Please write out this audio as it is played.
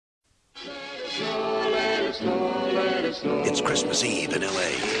It's Christmas Eve in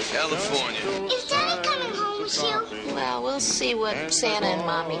L.A. California. Is Daddy coming home soon? Well, we'll see what Santa and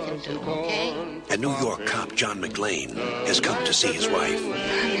Mommy can do, okay? And New York cop John McClane has come to see his wife.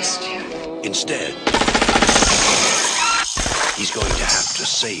 I missed you. Instead, he's going to have to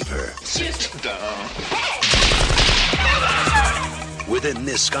save her. Sit down. Within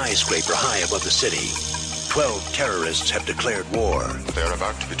this skyscraper high above the city, 12 terrorists have declared war. They're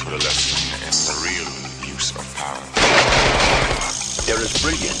about to be taught a lesson in the real use of power. They're as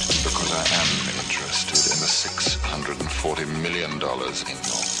brilliant Because I am interested in the $640 million in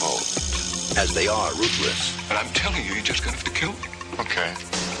your vault. as they are ruthless. And I'm telling you, you're just going to have to kill me. Okay.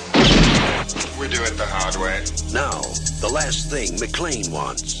 We do it the hard way. Now, the last thing McClane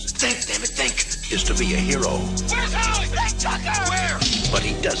wants Think, damn it, think. is to be a hero. Where's Holly? Hey, Tucker! Where? But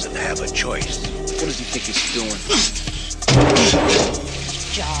he doesn't have a choice. What does he think he's doing?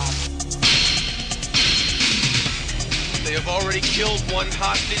 Job. They have already killed one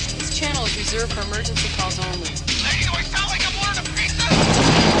hostage. This channel is reserved for emergency calls only. Lady, do I sound like I'm ordering a pizza?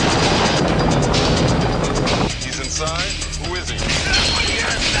 He's inside? Who is he?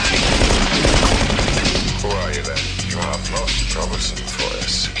 Yes, Who are you then? You are most troublesome for a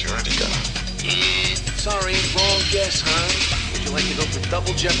security guard. Sorry, wrong guess, huh? Would you like to go for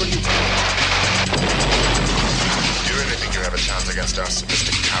double jeopardy? Do you really think you have a chance against us,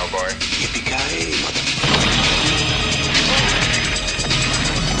 Mr. Cowboy? Yippee-ki-yay, mother...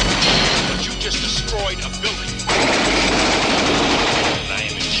 But you just destroyed a building. And I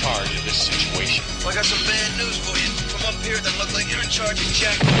am in charge of this situation. Well, I got some bad news for you. Come up here, then look like you're in charge of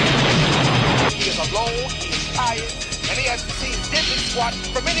Jack. He is alone, he is tired, and he hasn't seen Dippin' Squat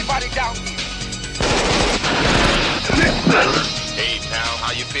from anybody down here. Hey, pal,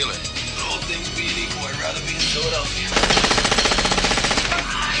 how you feeling? All things being equal, I'd rather be in Philadelphia.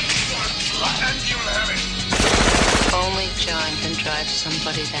 And you'll have it. Only John can drive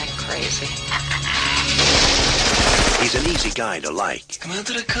somebody that crazy. He's an easy guy to like Come out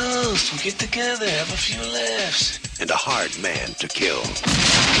to the coast, we'll get together, have a few laughs. and a hard man to kill.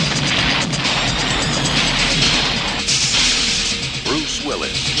 Bruce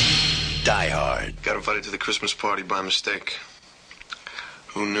Willis, Die Hard. Got invited to the Christmas party by mistake.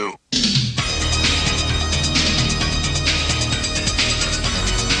 Who knew?